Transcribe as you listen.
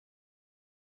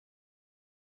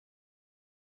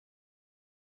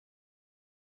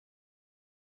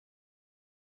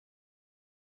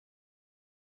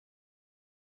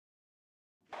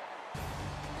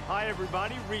Hi,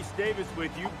 everybody. Reese Davis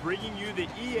with you, bringing you the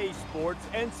EA Sports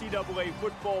NCAA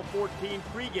Football 14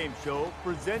 pregame show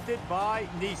presented by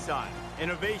Nissan.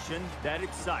 Innovation that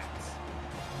excites.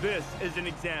 This is an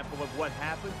example of what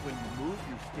happens when you move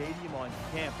your stadium on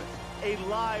campus. A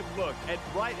live look at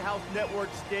Bright House Network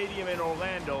Stadium in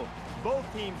Orlando. Both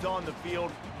teams on the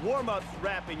field, warm-ups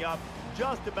wrapping up,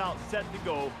 just about set to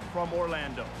go from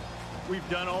Orlando. We've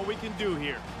done all we can do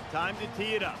here. Time to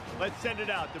tee it up. Let's send it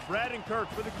out to Brad and Kirk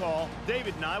for the call.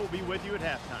 David and I will be with you at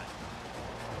halftime.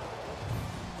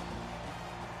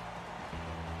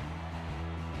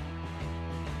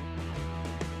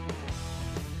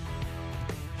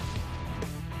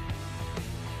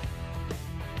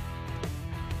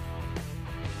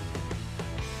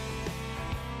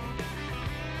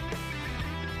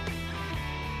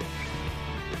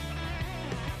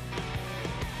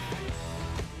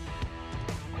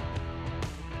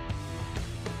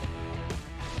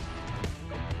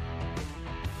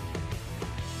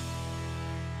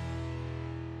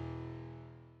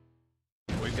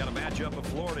 Matchup of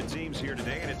Florida teams here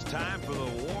today, and it's time for the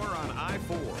war on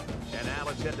I-4. And now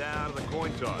let's head down to the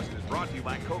coin toss. It's brought to you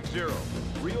by Coke Zero.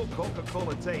 Real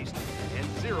Coca-Cola taste and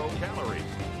 0 calories.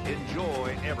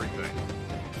 Enjoy everything.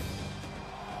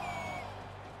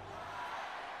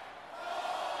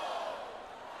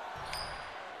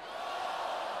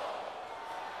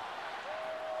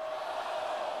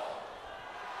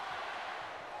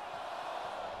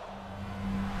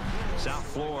 South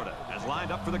Florida has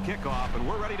lined up for the kickoff, and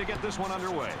we're ready to get this one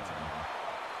underway.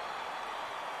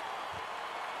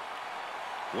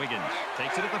 Wiggins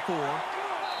takes it at the 4,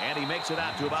 and he makes it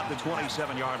out to about the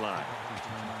 27-yard line.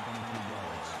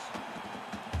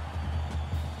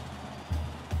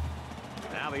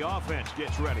 Now the offense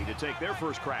gets ready to take their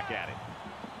first crack at it.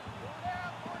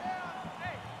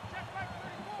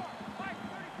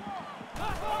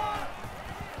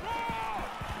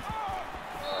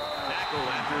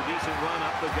 Decent run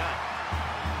up the gut.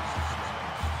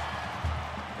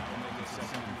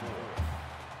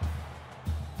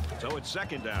 So it's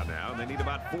second down now, and they need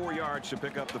about 4 yards to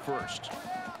pick up the first.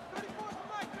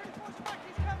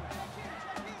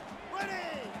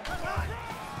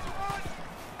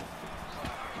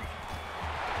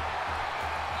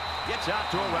 Gets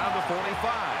out to around the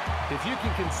 45. If you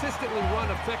can consistently run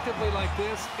effectively like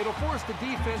this, it'll force the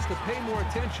defense to pay more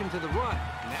attention to the run,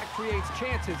 and that creates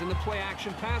chances in the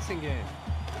play-action passing game.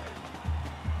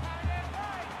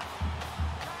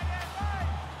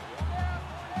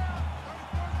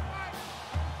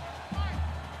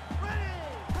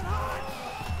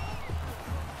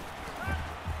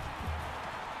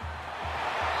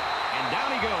 And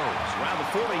down he goes, around the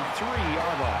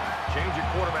 43-yard line. Change your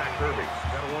quarterback, Kirby.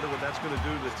 Got to wonder what that's going to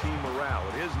do to the team morale.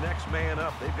 It is next man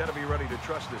up. They've got to be ready to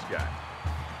trust this guy.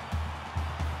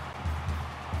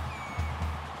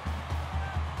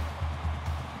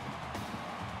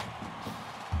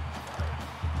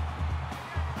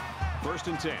 First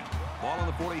and 10. Ball on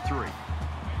the 43.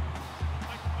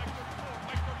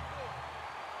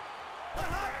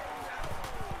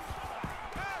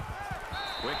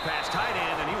 Quick pass tight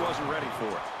end, and he wasn't ready for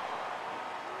it.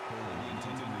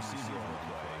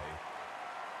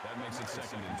 That makes it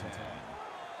second and 10.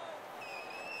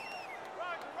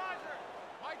 Roger.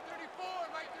 Mike 34.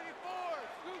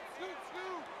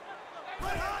 Scoop.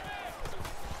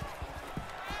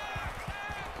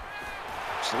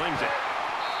 Slings it.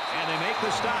 And they make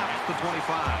the stop at the 25.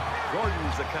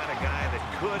 Gordon's the kind of guy that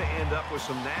could end up with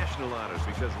some national honors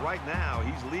because right now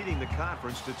he's leading the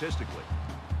conference statistically.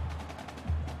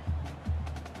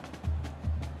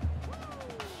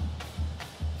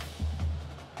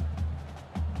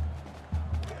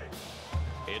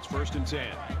 It's first and 10.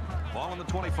 Ball on the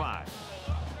 25.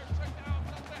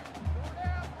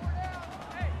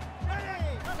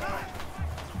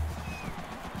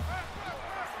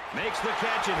 Makes the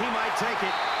catch, and he might take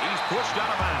it. He's pushed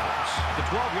out of bounds at the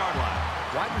 12-yard line.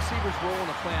 Wide receiver's role in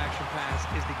a play-action pass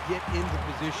is to get into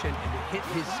position and to hit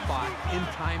his spot in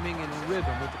timing and in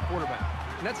rhythm with the quarterback.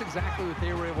 And that's exactly what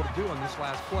they were able to do on this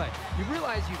last play. You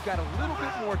realize you've got a little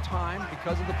bit more time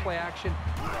because of the play action,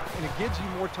 and it gives you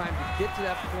more time to get to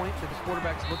that point that the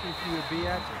quarterback's looking for you to be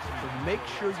at. So make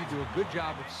sure you do a good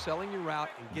job of selling your route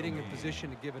and getting in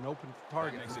position to give an open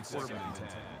target for the quarterback.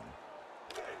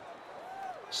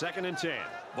 Second and 10.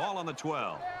 Ball on the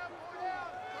 12.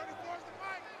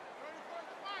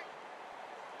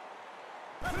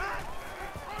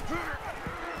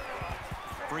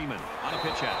 Freeman on a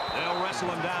pitch out. They'll wrestle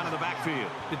him down in the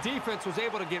backfield. The defense was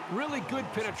able to get really good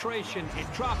penetration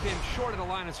and drop him short of the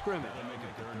line of scrimmage. Make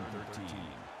it 3rd and 13.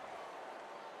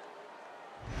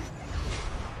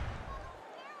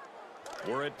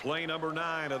 We're at play number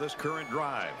 9 of this current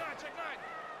drive. Check nine.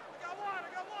 I got one.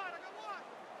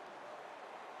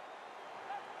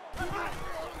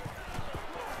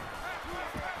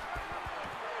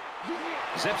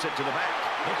 Zips it to the back.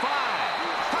 The 5.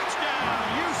 Touchdown,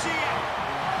 UCF.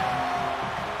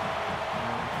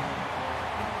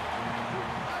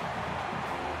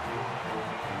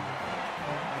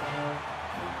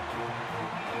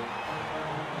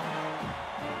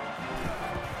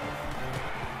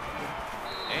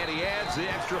 And he adds the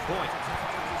extra point.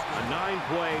 A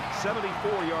 9-play,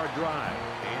 74-yard drive.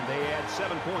 And they add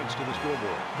 7 points to the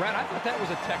scoreboard. Brad, I thought that was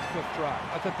a textbook drive.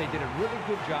 I thought they did a really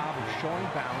good job of showing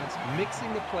balance,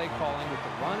 mixing the play calling with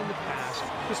the run and the pass.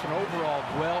 Just an overall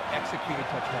well-executed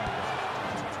touchdown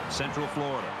drive. Central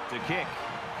Florida to kick.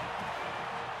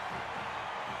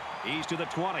 He's to the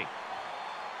 20.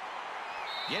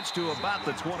 Gets to about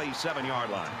the 27-yard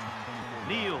line.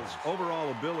 Neal's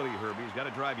overall ability, Herbie, has got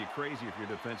to drive you crazy if you're a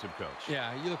defensive coach.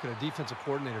 Yeah, you look at a defensive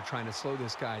coordinator trying to slow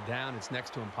this guy down. It's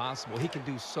next to impossible. He can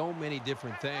do so many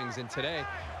different things. And today,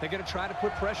 they're going to try to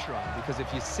put pressure on him because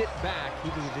if you sit back,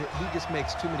 he just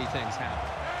makes too many things happen.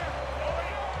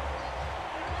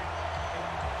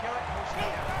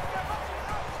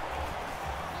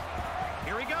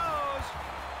 Here he goes.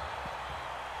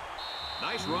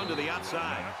 Nice run to the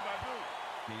outside.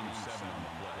 Gain of 7 on the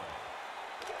play.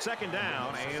 Second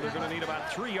down, and they're going to need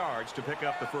about 3 yards to pick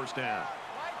up the first down.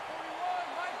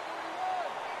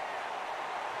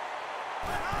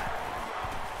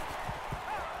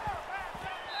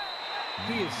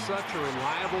 He is such a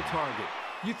reliable target.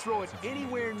 You throw it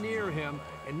anywhere near him,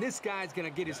 and this guy's going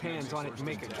to get his hands on it and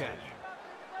make a catch.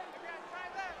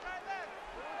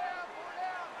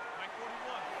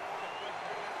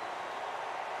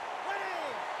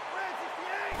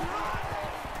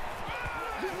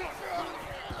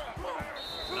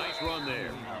 Nice run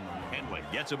there. Henley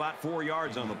gets about 4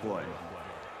 yards on the play.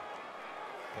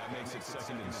 That makes it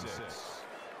 2nd and 6.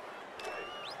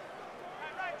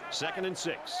 2nd and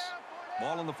 6.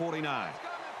 Ball on the 49.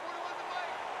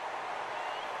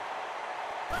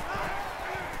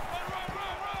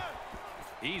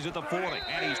 He's at the 40,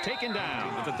 and he's taken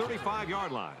down at the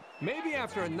 35-yard line. Maybe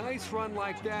after a nice run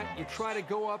like that, you try to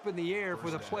go up in the air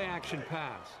for the play-action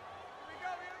pass.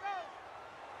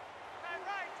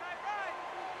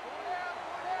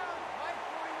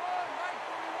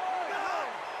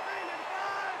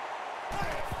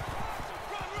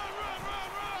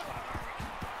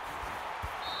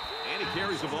 And he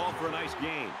carries the ball for a nice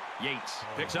gain. Yates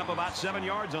picks up about 7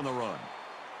 yards on the run.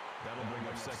 That'll bring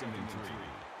up 2nd and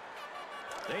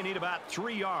 3. They need about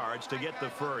 3 yards to get the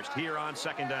first here on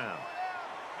 2nd down.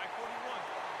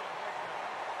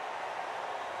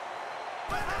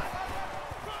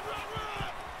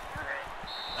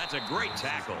 That's a great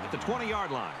tackle at the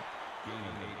 20-yard line. Gain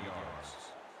of 8 yards.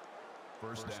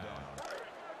 First down.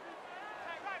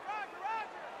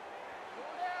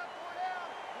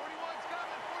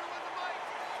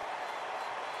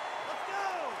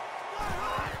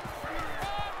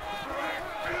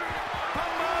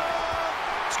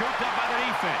 Scooped up by the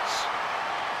defense.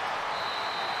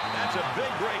 That's a big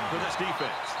break for this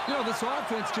defense. You know, this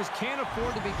offense just can't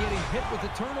afford to be getting hit with the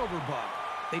turnover bug.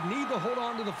 They need to hold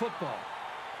on to the football.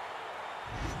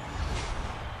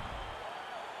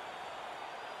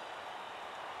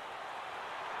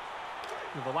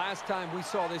 The last time we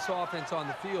saw this offense on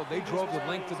the field, they drove the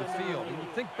length of the field. And you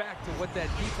think back to what that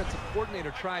defensive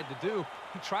coordinator tried to do.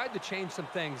 He tried to change some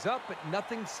things up, but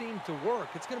nothing seemed to work.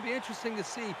 It's going to be interesting to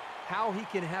see how he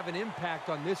can have an impact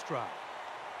on this drive.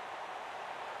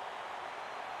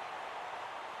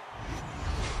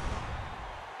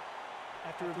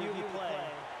 After reviewing the play,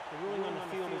 the ruling on the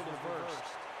field is reversed.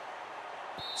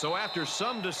 So after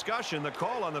some discussion, the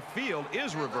call on the field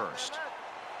is reversed.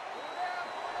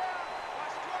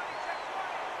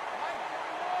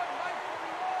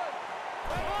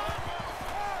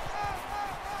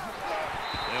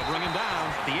 They'll bring him down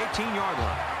at the 18-yard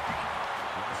line.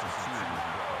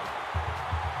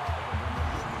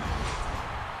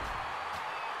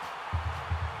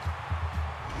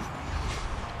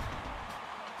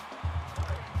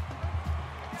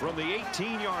 From the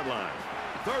 18-yard line,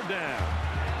 3rd down.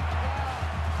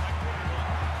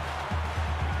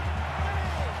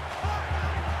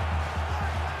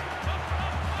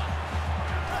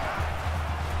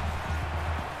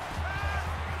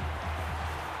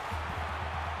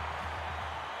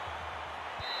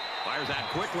 Fires out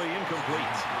quickly, incomplete.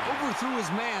 Overthrew his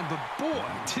man, but boy,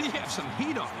 did he have some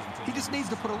heat on him. He just needs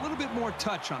to put a little bit more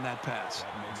touch on that pass.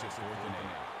 That makes it 4th and 8.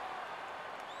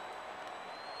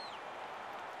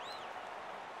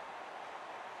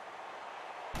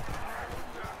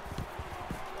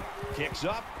 kicks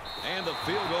up, and the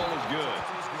field goal is good.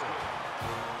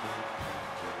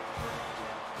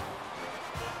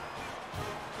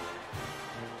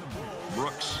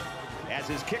 Brooks has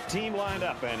his kick team lined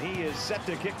up, and he is set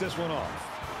to kick this one off.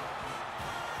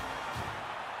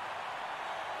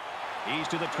 He's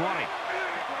to the 20.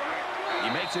 He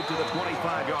makes it to the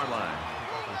 25-yard line.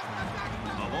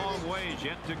 A long ways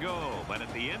yet to go, but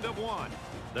at the end of one,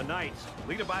 the Knights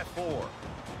lead it by 4.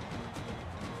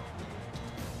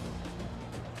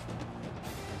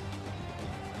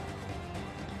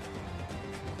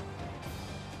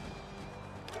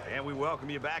 And we welcome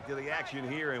you back to the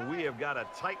action here, and we have got a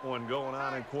tight one going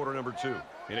on in quarter number 2.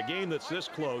 In a game that's this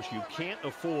close, you can't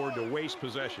afford to waste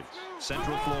possessions.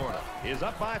 Central Florida is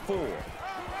up by 4.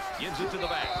 Gives it to the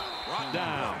back. Brought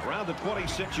down around the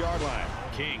 26-yard line.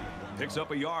 King picks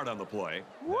up a yard on the play.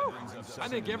 Woo! I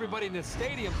think everybody in the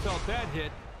stadium felt that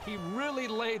hit. He really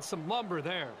laid some lumber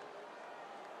there.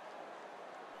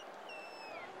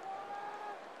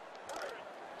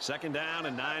 Second down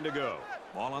and 9 to go.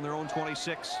 Ball on their own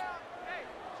 26. Hey,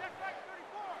 check right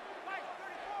 34. Right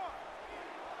 34.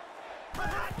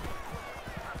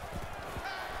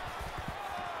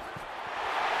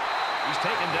 He's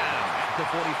taken down at the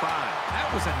 45. That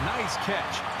was a nice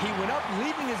catch. He went up,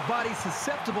 leaving his body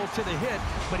susceptible to the hit,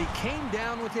 but he came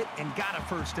down with it and got a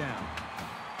first down.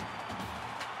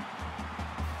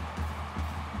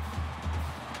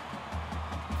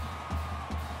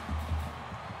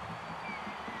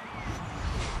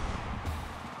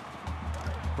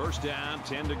 First down,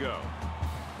 10 to go.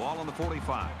 Ball on the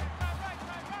 45.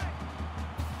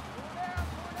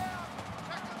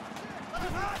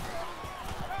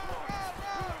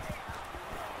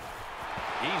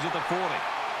 He's at the 40.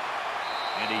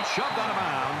 And he's shoved out of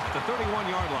bounds at the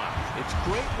 31-yard line. It's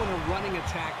great when a running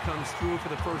attack comes through for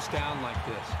the first down like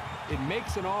this. It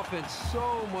makes an offense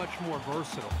so much more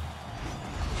versatile.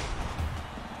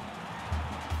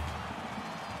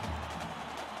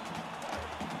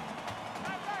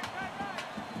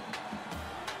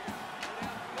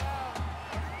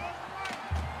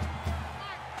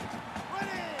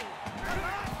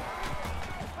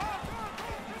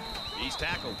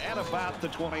 Tackled at about the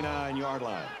 29-yard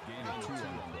line. Gain of 2 on the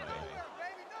play.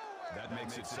 That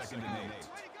makes it 2nd and 8.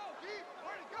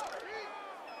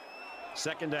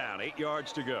 Second down, 8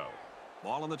 yards to go.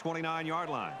 Ball on the 29-yard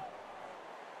line.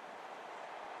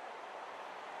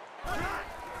 Looks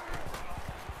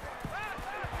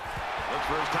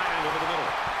for his tight end over the middle.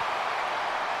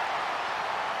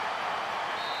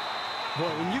 Boy,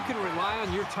 when you can rely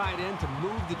on your tight end to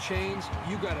move the chains,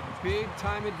 you got a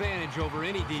big-time advantage over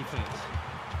any defense.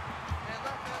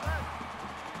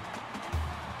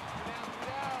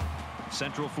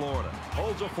 Central Florida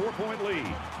holds a 4-point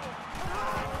lead.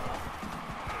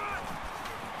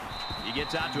 He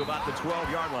gets out to about the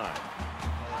 12-yard line.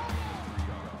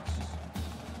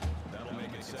 That'll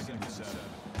make it 2nd and 7.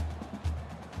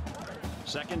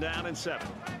 Second down and 7.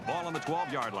 Ball on the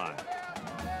 12-yard line.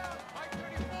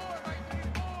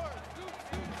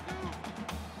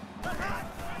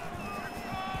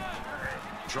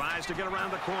 Tries to get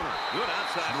around the corner. Good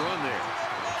outside run there.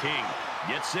 King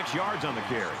gets 6 yards on the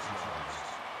carry.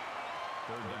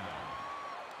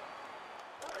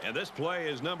 And this play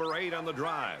is number 8 on the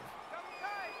drive.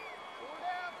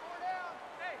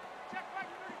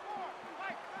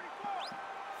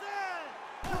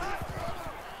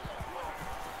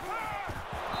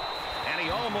 And he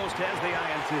almost has the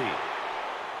INT.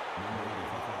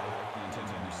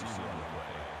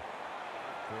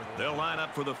 They'll line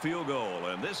up for the field goal,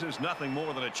 and this is nothing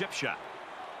more than a chip shot.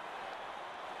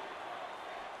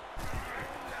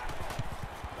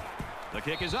 The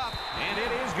kick is up, and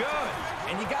it is good.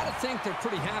 And you got to think they're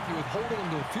pretty happy with holding them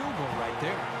to a field goal right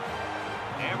there.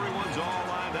 Everyone's all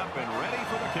lined up and ready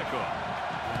for the kickoff.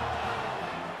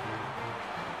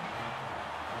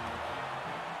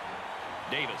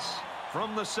 Davis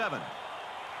from the 7.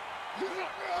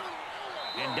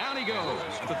 And down he goes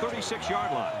at the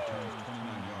 36-yard line.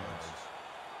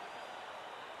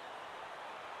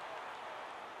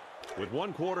 With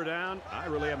 1 quarter down, I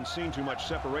really haven't seen too much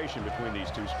separation between these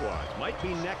two squads. Might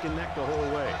be neck and neck the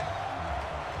whole way.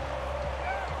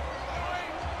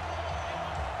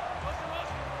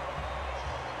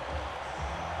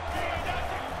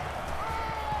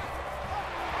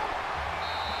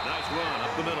 Nice run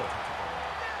up the middle.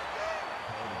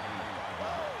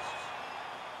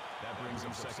 That brings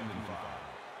them 2nd and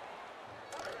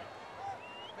 5.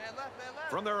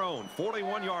 From their own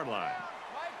 41-yard line.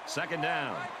 Second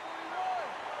down.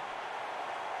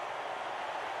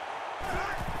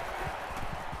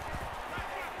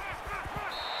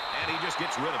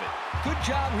 gets rid of it. Good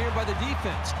job here by the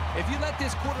defense. If you let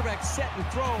this quarterback set and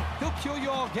throw, he'll kill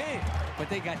you all game. But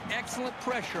they got excellent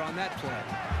pressure on that play.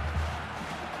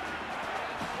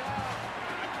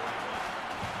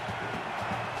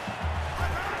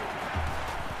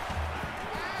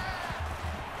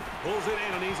 Pulls it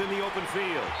in, and he's in the open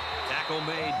field. Tackle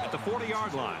made at the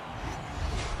 40-yard line.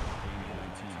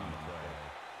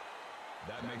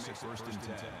 That makes it first and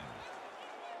 10.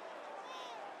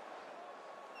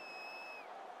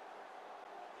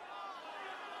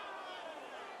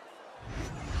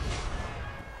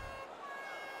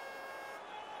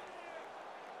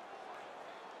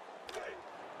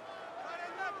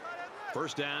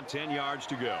 First down, 10 yards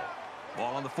to go.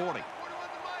 Ball on the 40.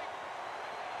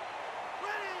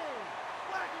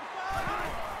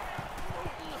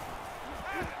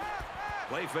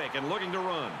 Play fake and looking to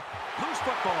run. Loose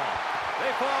football.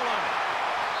 They fall on it.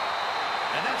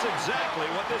 And that's exactly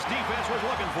what this defense was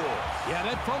looking for. Yeah,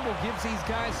 that fumble gives these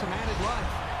guys some added life.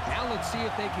 Now let's see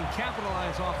if they can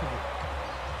capitalize off of it.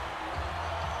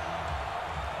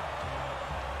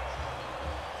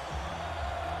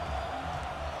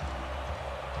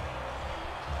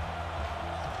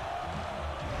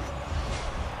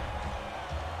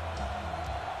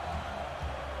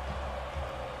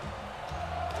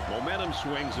 Momentum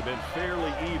swings have been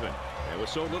fairly even. And with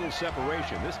so little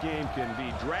separation, this game can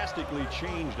be drastically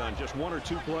changed on just one or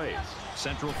two plays.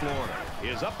 Central Florida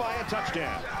is up by a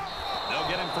touchdown. They'll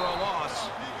get him for a loss.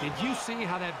 Did you see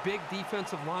how that big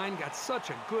defensive line got such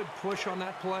a good push on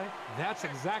that play? That's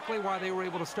exactly why they were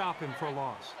able to stop him for a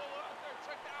loss.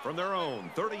 From their own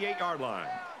 38-yard line.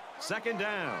 Second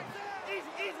down. Easy,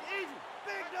 easy, easy.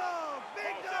 Big dog,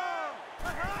 big dog.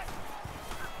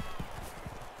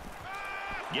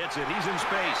 Gets it. He's in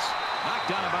space.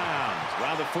 Knocked out of bounds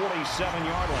around the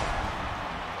 47-yard line.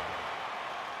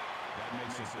 That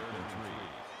makes it third and 3.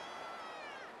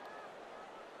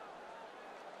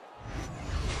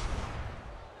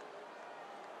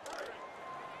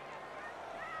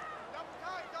 Double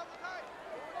tight, double tight.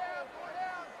 Go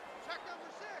down. Check number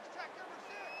 6, check number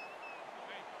 6.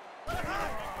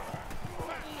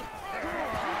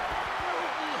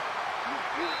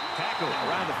 Tackle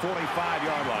around the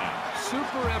 45-yard line.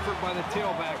 Super effort by the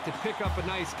tailback to pick up a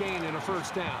nice gain and a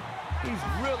first down. He's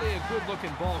really a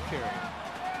good-looking ball carrier.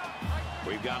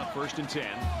 We've got a first and 10.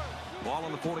 Ball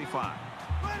on the 45.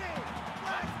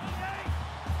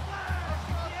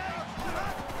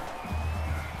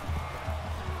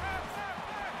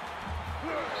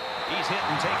 He's hit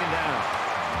and taken down.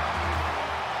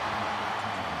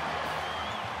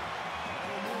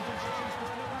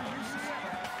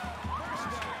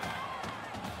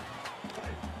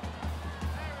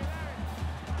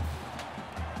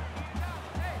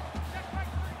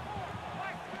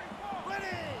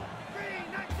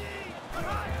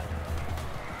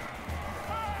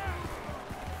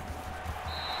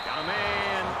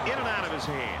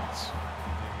 Hands.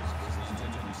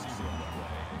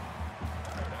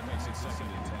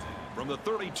 From the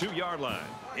 32-yard line,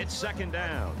 it's second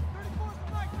down.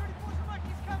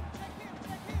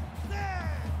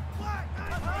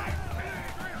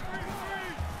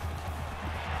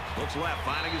 Looks left,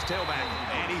 finding his tailback,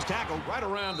 and he's tackled right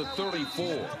around the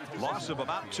 34. Loss of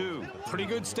about 2. Pretty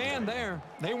good stand there.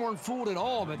 They weren't fooled at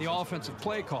all by the offensive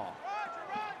play call.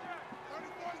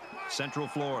 Central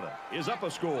Florida is up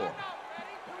a score.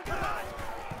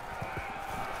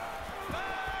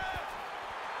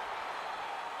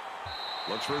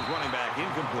 Looks for his running back,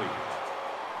 incomplete.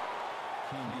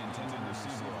 The intended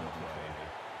receiver on the play.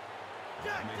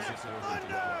 That makes it third and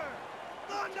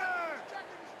 12.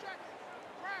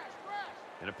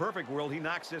 In a perfect world, he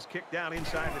knocks this kick down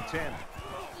inside the 10.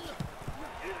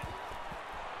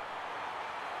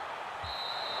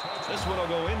 This one will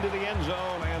go into the end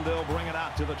zone, and they'll bring it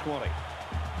out to the 20.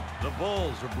 The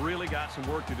Bulls have really got some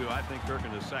work to do, I think, Kirk,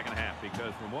 in the second half,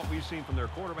 because from what we've seen from their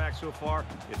quarterback so far,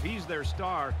 if he's their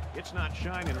star, it's not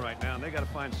shining right now, and they got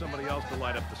to find somebody else to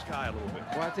light up the sky a little bit.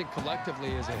 Well, I think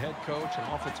collectively as a head coach,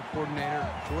 an offensive coordinator,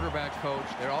 quarterback coach,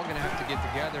 they're all going to have to get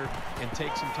together and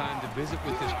take some time to visit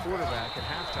with this quarterback at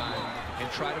halftime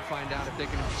and try to find out if they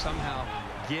can somehow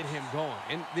get him going.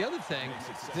 And the other thing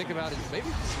to think about is maybe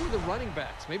some of the running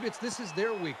backs. Maybe this is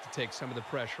their week to take some of the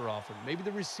pressure off him. Maybe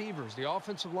the receivers, the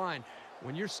offensive line.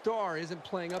 When your star isn't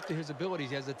playing up to his abilities,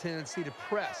 he has a tendency to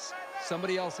press.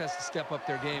 Somebody else has to step up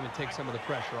their game and take some of the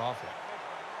pressure off him.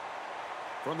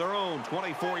 From their own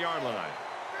 24-yard line,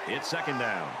 it's second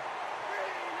down.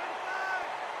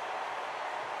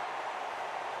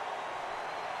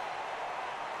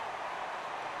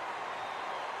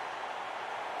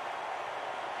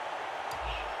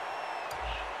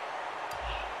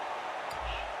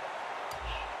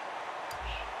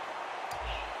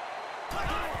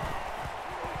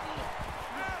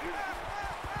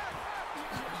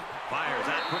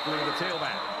 quickly to the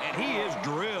tailback. And he is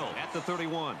drilled at the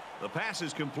 31. The pass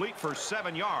is complete for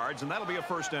 7 yards, and that'll be a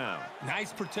first down.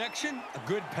 Nice protection, a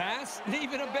good pass, and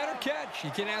even a better catch.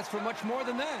 You can't ask for much more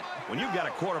than that. When you've got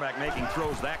a quarterback making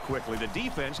throws that quickly, the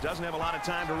defense doesn't have a lot of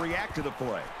time to react to the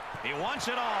play. He wants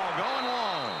it all, going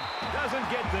long. Doesn't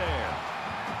get there.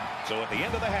 So at the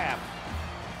end of the half,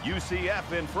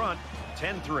 UCF in front,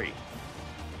 10-3.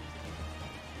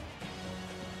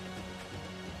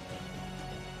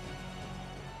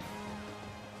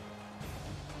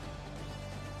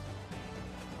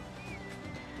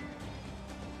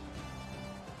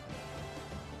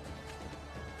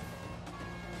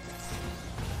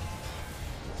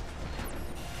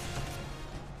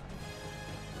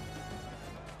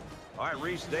 All right,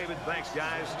 Reese, David, thanks,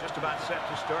 guys. Just about set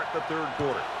to start the third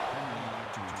quarter.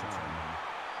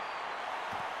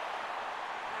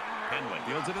 Henley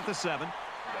fields it at the 7.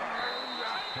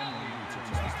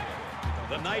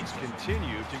 The Knights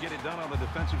continue to get it done on the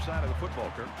defensive side of the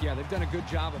football, Kirk. Yeah, they've done a good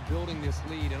job of building this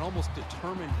lead and almost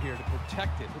determined here to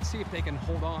protect it. Let's see if they can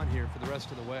hold on here for the rest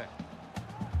of the way.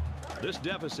 This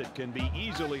deficit can be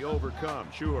easily overcome,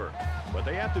 sure. But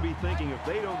they have to be thinking if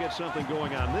they don't get something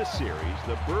going on this series,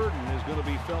 the burden is going to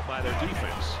be felt by their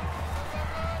defense.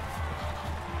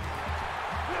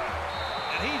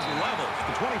 And he's level at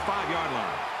the 25-yard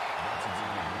line.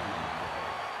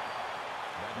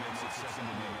 That makes it 2nd and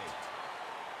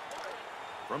 8.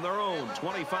 From their own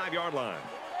 25-yard line.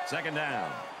 2nd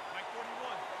down.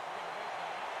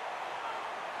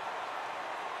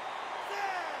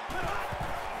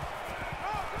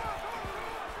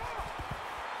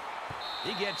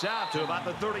 He gets out to about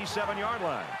the 37-yard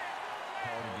line.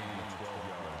 Called a gain of 12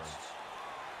 yards.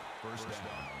 First down.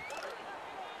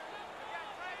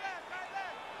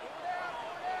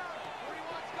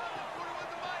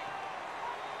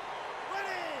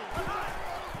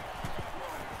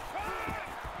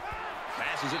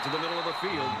 Passes it to the middle of the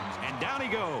field, and down he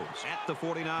goes at the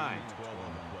 49. 12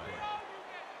 on the play.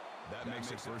 That makes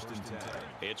it 1st and 10.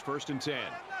 It's 1st and 10.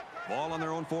 Ball on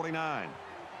their own 49.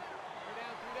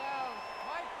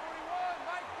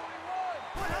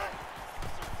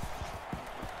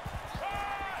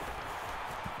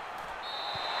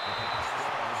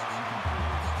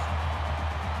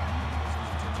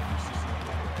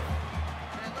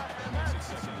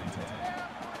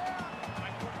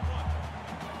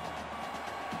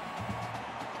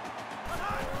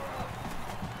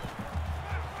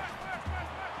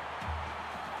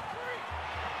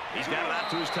 He's got it out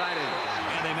to his tight end.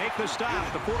 And they make the stop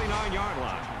at the 49-yard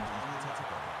line.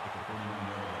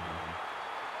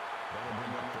 That'll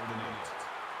bring up 3rd and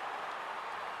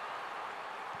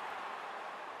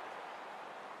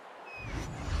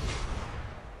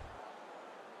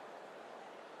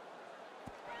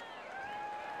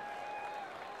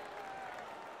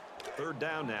 8. 3rd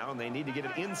down now, and they need to get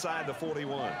it inside the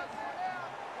 41.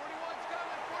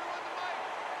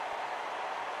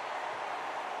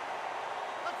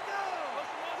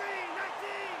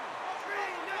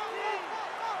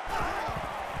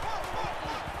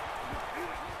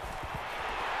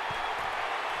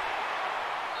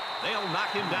 They'll knock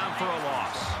him down for a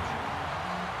loss.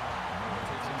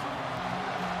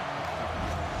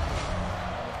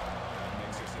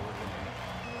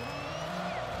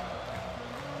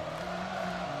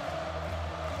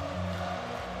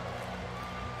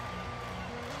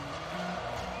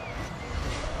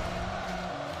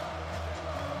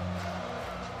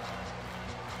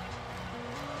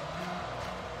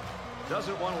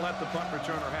 Doesn't want to let the punt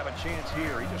returner have a chance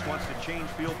here. He just wants to change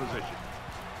field position.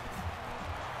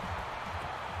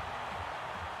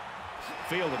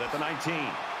 Fielded at the 19.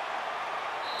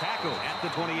 Tackled at the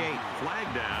 28.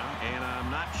 Flag down, and I'm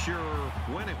not sure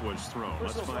when it was thrown.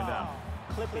 Let's find out.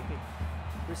 Clipping.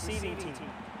 Receiving team.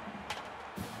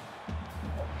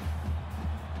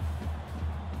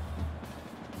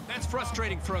 That's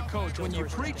frustrating for a coach when you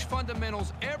preach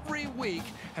fundamentals every week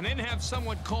and then have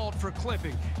someone called for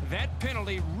clipping. That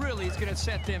penalty really is going to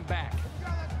set them back.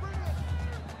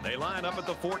 They line up at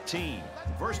the 14.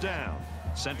 1st down.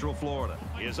 Central Florida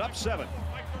is up 7.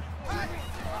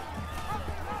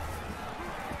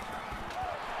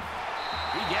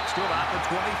 He gets to about the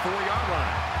 24-yard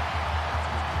line.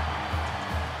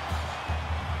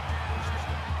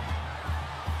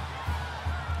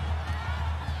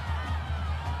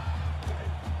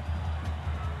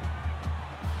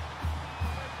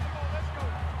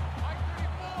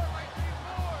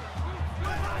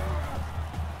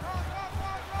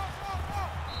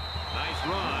 Nice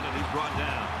run, and he's brought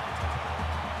down.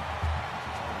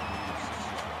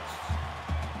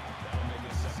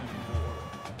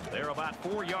 They're about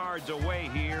 4 yards away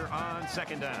here on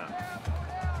 2nd down.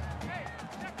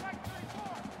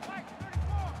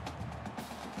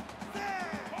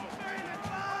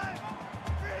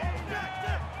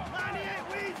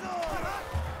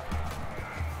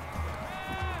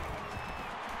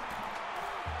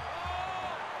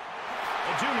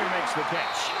 junior makes the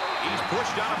catch. He's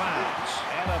pushed out of bounds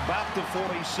at about the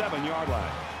 47-yard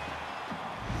line.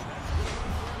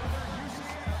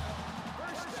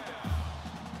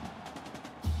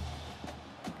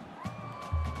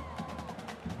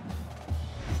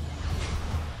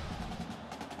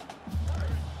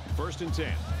 First and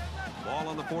 10. Ball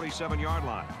on the 47-yard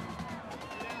line.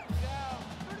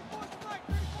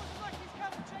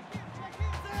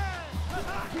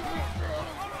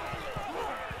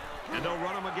 And they'll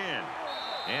run him again.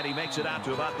 And he makes it out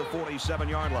to about the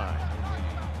 47-yard line.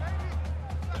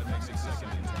 That makes it second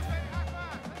and 10.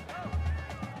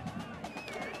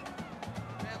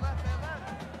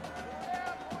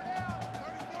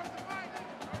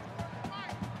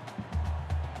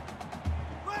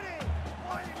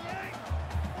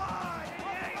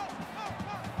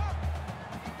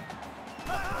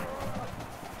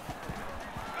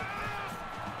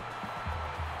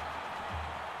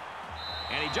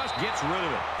 And he just gets rid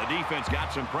of it. The defense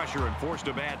got some pressure and forced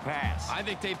a bad pass. I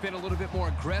think they've been a little bit more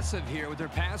aggressive here with their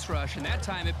pass rush, and that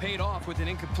time it paid off with an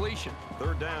incompletion.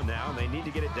 Third down now, and they need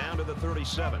to get it down to the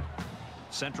 37.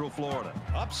 Central Florida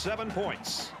up 7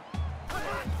 points.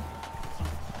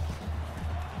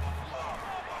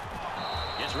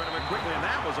 Gets rid of it quickly, and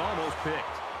that was almost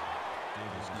picked.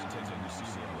 Davis intended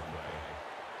receiver on the play.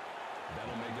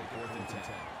 That'll make it 4th and 10.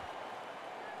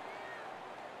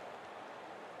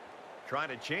 Trying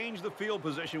to change the field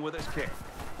position with his kick.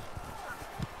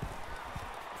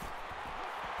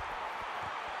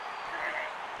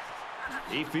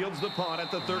 He fields the punt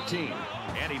at the 13.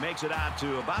 And he makes it out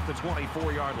to about the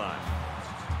 24-yard line.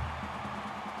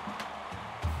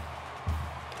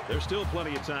 There's still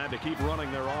plenty of time to keep running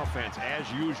their offense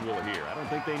as usual here. I don't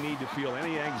think they need to feel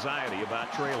any anxiety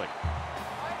about trailing.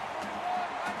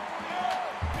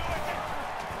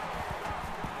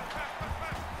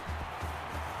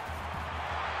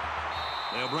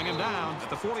 They'll bring him down at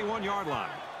the 41-yard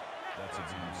line. That's a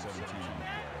team 17 on the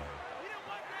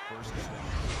play. First down.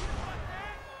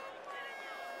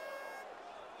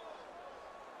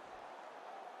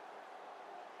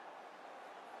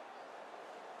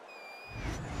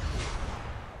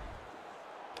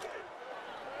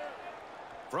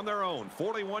 From their own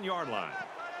 41-yard line.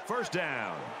 First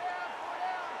down.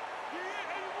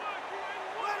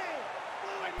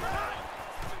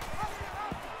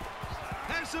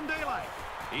 Has some daylight.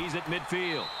 He's at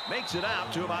midfield. Makes it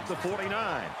out to about the 49. Gain of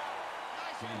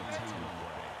 2 on the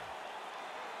play.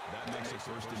 That makes it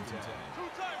 1st and 10. Two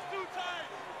times. Go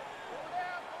down.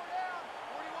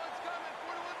 41's coming.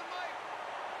 41's the mic.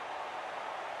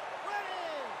 Ready.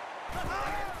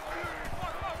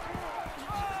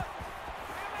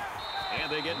 And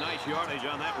they get nice yardage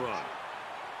on that run.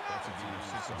 That's a gain of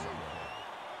 6 on the play.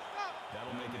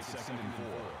 That'll make it 2nd and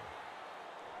 4.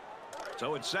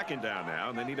 So it's second down now,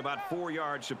 and they need about 4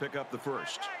 yards to pick up the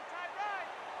first. Go down.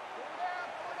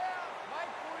 Mike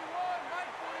 41.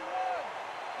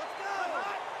 Let's go.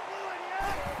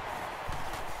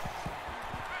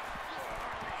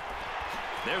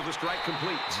 There's a strike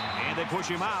complete, and they push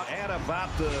him out at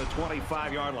about the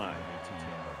 25-yard line. 18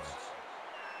 yards.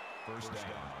 First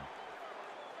down.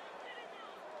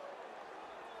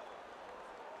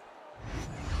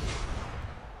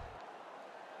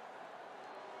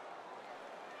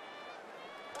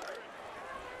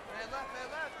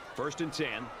 First and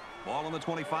 10. Ball on the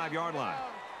 25-yard line.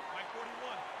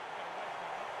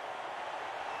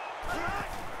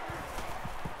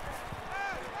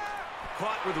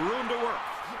 Caught with room to work.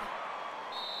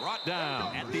 Brought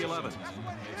down at the 11.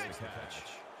 Makes the catch.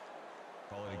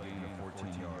 Call it a gain of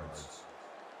 14 yards.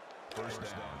 First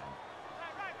down.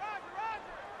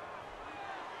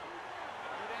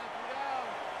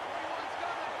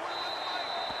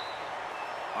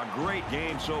 A great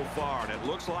game so far, and it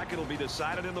looks like it'll be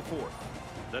decided in the 4th.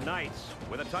 The Knights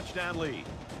with a touchdown lead.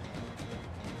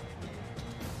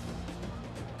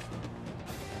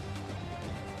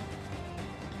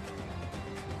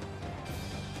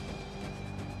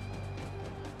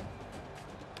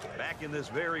 Back in this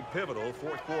very pivotal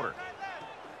 4th quarter.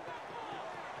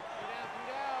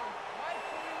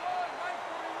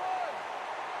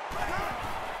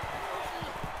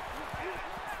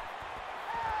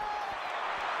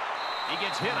 He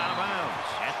gets hit out of bounds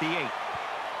at the 8.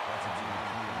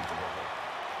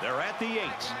 They're at the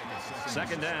 8.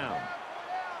 Second down.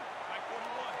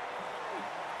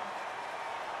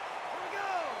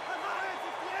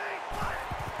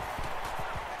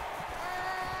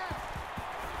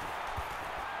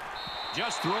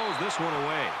 Just throws this one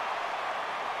away.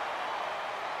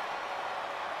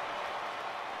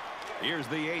 Here's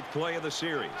the 8th play of the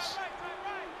series.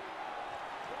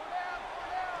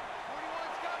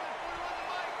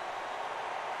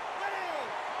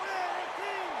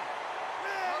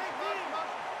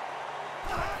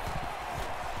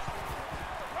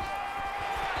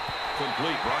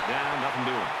 Incomplete. Brought down. Nothing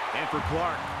doing. And for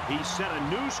Clark, he set a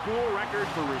new school record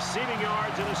for receiving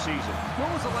yards in a season.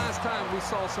 When was the last time we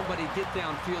saw somebody get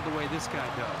downfield the way this guy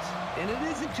does? And it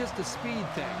isn't just a speed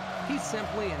thing. He's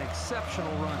simply an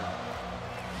exceptional runner.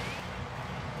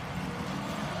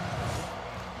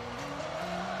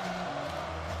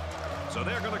 So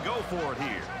they're going to go for it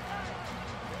here.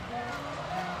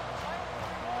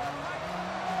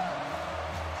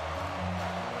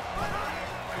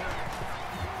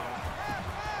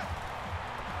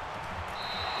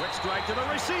 Quick strike to the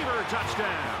receiver.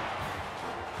 Touchdown.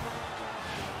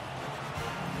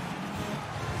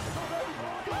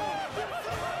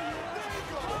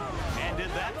 And did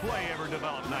that play ever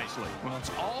develop nicely? Well, it's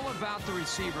all about the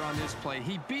receiver on this play.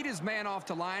 He beat his man off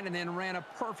the line and then ran a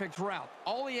perfect route.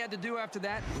 All he had to do after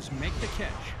that was make the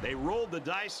catch. They rolled the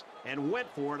dice and went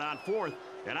for it on fourth,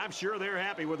 and I'm sure they're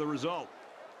happy with the result.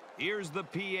 Here's the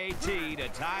PAT to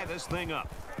tie this thing up.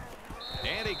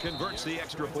 And he converts the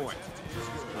extra point.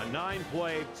 A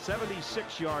 9-play,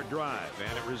 76-yard drive,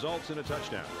 and it results in a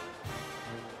touchdown.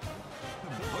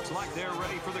 Looks like they're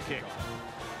ready for the kick.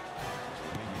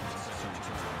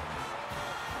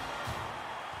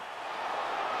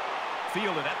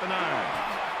 Fielded at the 9.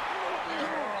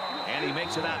 And he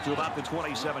makes it out to about the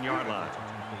 27-yard line.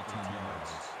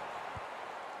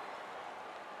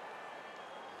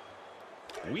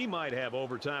 We might have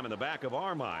overtime in the back of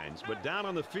our minds, but down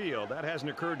on the field, that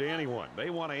hasn't occurred to anyone. They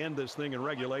want to end this thing in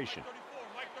regulation.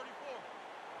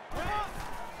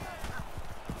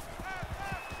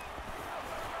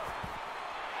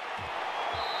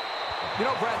 You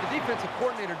know, Brad, the defensive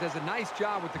coordinator does a nice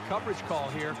job with the coverage call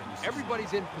here.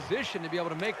 Everybody's in position to be able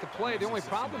to make the play. The only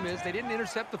problem is they didn't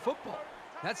intercept the football.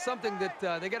 That's something that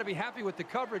they got to be happy with the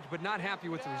coverage, but not happy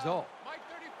with the result.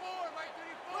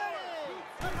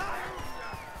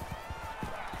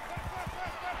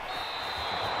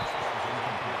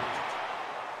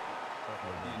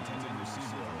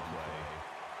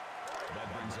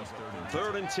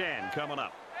 Third and 10 coming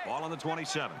up. Ball on the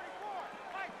 27.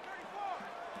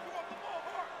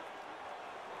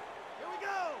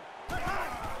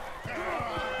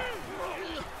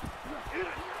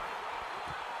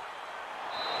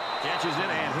 Catches it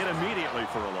and hit immediately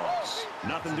for a loss.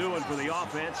 Nothing doing for the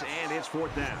offense, and it's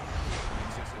fourth down.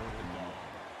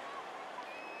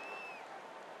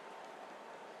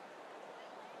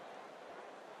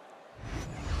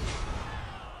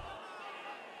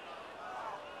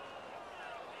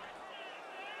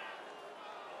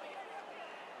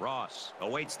 Ross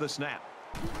awaits the snap.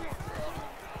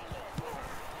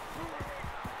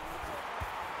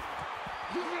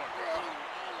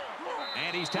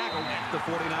 And he's tackled at the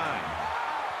 49.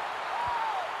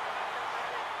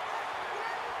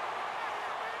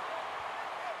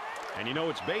 And you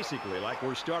know, it's basically like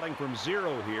we're starting from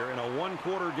zero here in a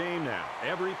one-quarter game now.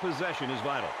 Every possession is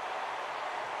vital.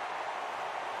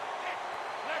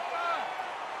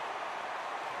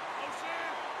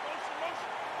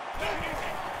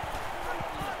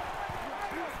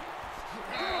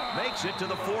 Makes it to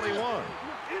the 41. That's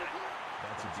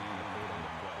a gain of 8 on the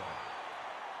play.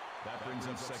 That brings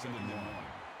up second and 1.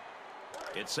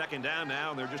 It's second down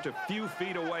now, and they're just a few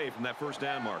feet away from that first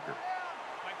down marker.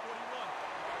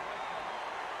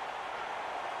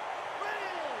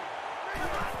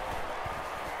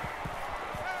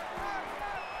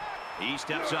 He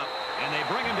steps up, and they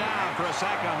bring him down for a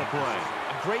sack on the play.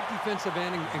 A great defensive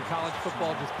end in college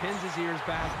football just pins his ears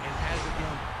back and has,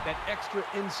 again, that extra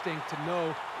instinct to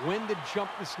know when to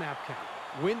jump the snap count,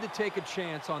 when to take a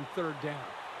chance on third down.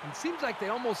 And it seems like they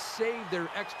almost save their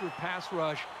extra pass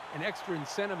rush and extra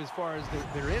incentive as far as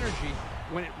their energy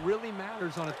when it really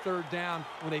matters on a third down,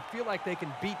 when they feel like they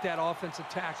can beat that offensive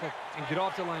tackle and get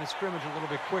off the line of scrimmage a little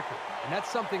bit quicker. And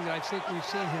that's something that I think we've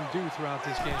seen him do throughout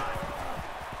this game.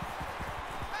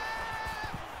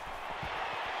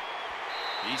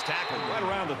 He's tackled right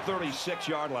around the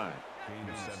 36-yard line.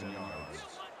 Gain of 7 yards.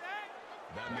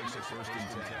 That makes it first and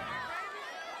 10.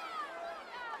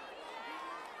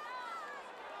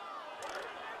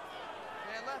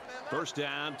 First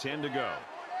down, 10 to go.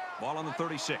 Ball on the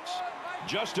 36.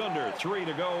 Just under 3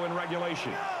 to go in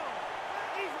regulation.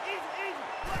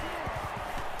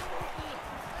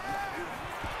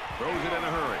 Throws it in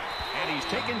a hurry. And he's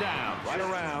taken down right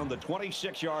around the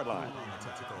 26-yard line.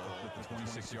 The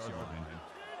 26-yard line.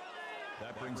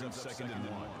 That brings up second and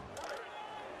 1.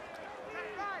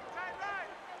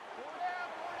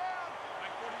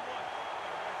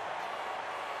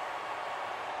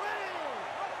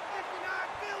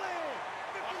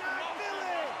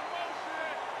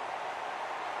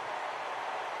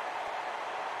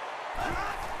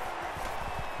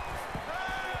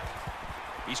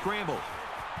 He scrambled.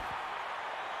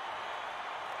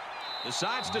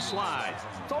 Decides to slide.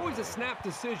 It's always a snap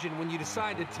decision when you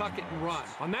decide to tuck it and run.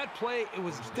 On that play, it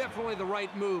was definitely the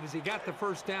right move as he got the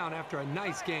first down after a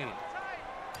nice gain.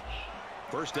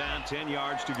 First down, 10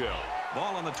 yards to go.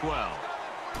 Ball on the 12.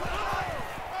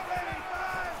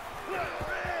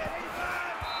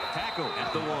 Tackle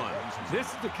at the 1. This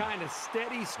is the kind of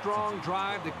steady, strong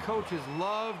drive the coaches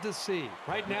love to see.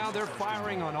 Right now, they're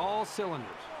firing on all cylinders.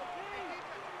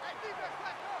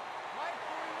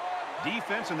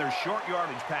 Defense in their short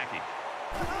yardage package.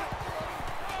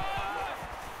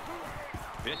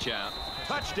 Pitch out.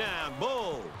 Touchdown,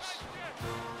 Bulls.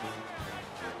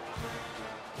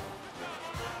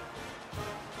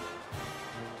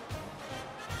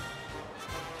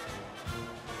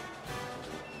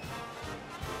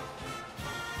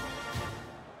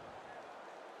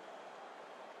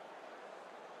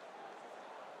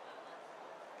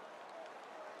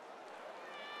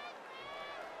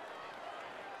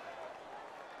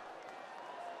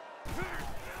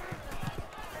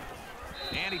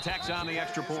 And he tacks on the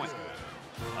extra point.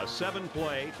 A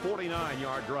 7-play,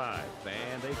 49-yard drive,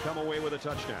 and they come away with a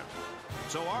touchdown.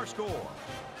 So our score,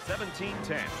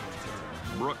 17-10.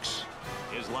 Brooks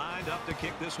is lined up to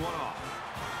kick this one off.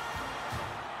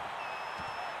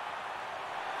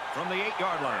 From the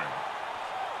 8-yard line.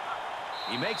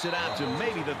 He makes it out to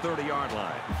maybe the 30-yard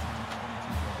line.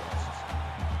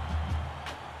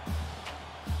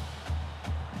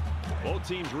 Both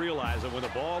teams realize that when the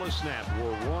ball is snapped,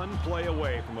 we're one play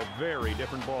away from a very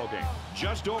different ball game.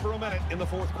 Just over a minute in the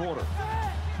fourth quarter.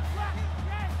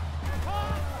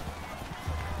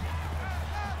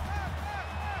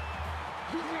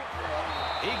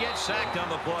 He gets sacked on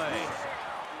the play.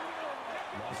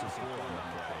 Loss of 4 on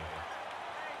that play.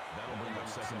 That'll bring up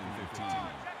 2nd and 15.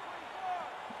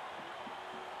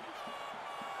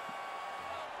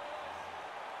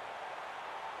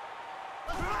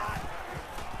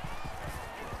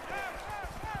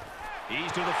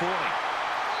 He's to the 40.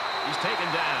 He's taken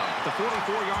down at the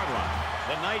 44-yard line.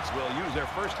 The Knights will use their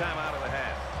first time out of the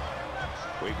half.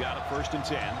 We've got a 1st and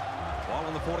 10. Ball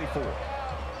on the 44.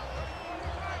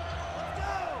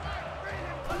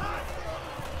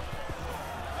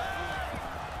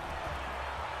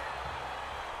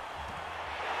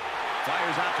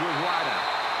 Fires out to his wideout.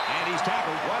 And he's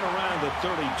tackled right around the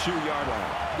 32-yard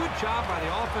line. Good job by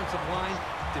the offensive line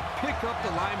to pick up the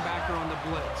linebacker on the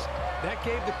blitz. That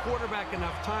gave the quarterback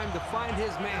enough time to find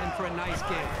his man for a nice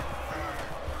gain.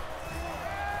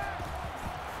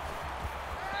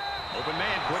 Open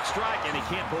man, quick strike, and he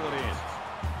can't pull it in.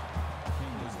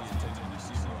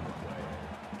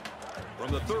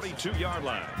 From the 32-yard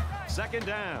line, 2nd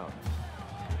down.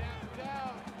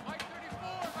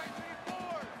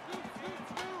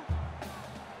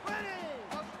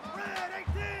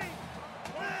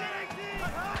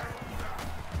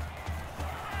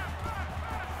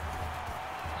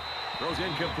 Throws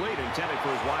incomplete, intended for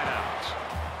his wideouts.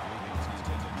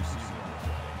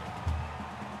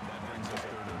 That brings us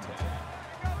 3rd and 10.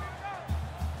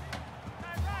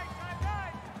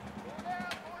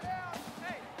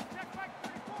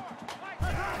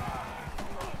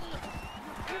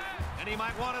 And he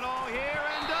might want it all here,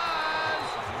 and does!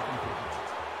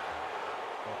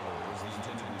 Was the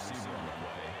intended receiver on the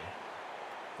play.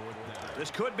 4th down. This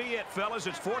could be it, fellas.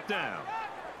 It's 4th down.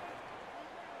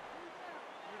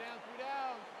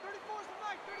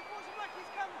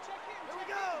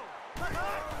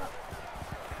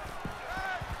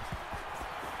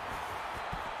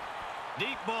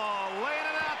 Deep ball, laying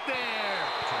it out there.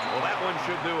 Well, that one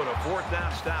should do it. A 4th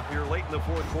down stop here late in the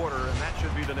 4th quarter, and that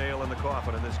should be the nail in the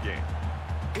coffin in this game.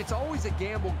 It's always a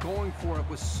gamble going for it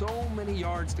with so many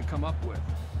yards to come up with.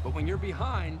 But when you're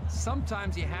behind,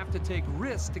 sometimes you have to take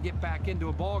risks to get back into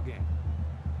a ball game.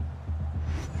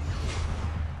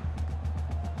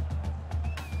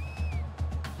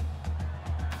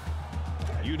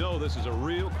 You know this is a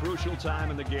real crucial time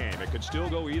in the game. It could still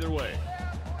go either way.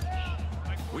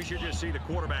 We should just see the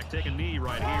quarterback take a knee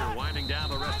right here, winding down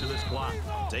the rest of this clock.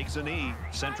 Takes a knee,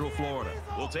 Central Florida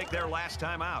will take their last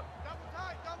time out.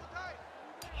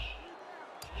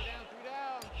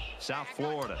 South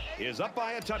Florida is up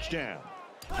by a touchdown.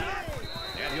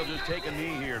 And he'll just take a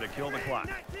knee here to kill the clock.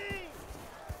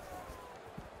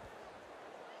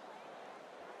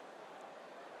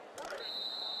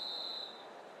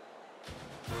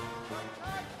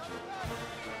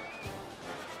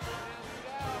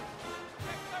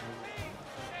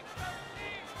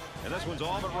 And this one's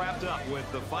all but wrapped up with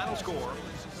the final score,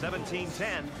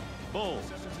 17-10,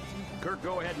 Bulls. Kirk,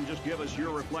 go ahead and just give us your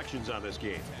reflections on this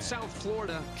game. South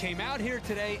Florida came out here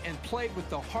today and played with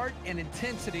the heart and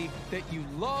intensity that you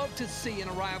love to see in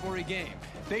a rivalry game.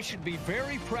 They should be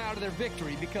very proud of their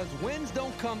victory because wins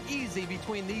don't come easy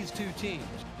between these two teams.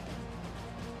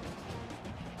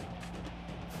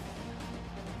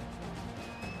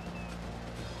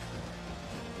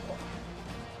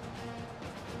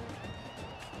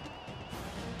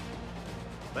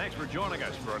 Thanks for joining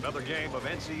us for another game of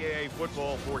NCAA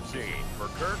Football 14. For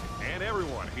Kirk and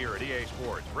everyone here at EA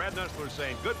Sports, Brad Nussler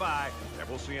saying goodbye, and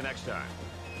we'll see you next time.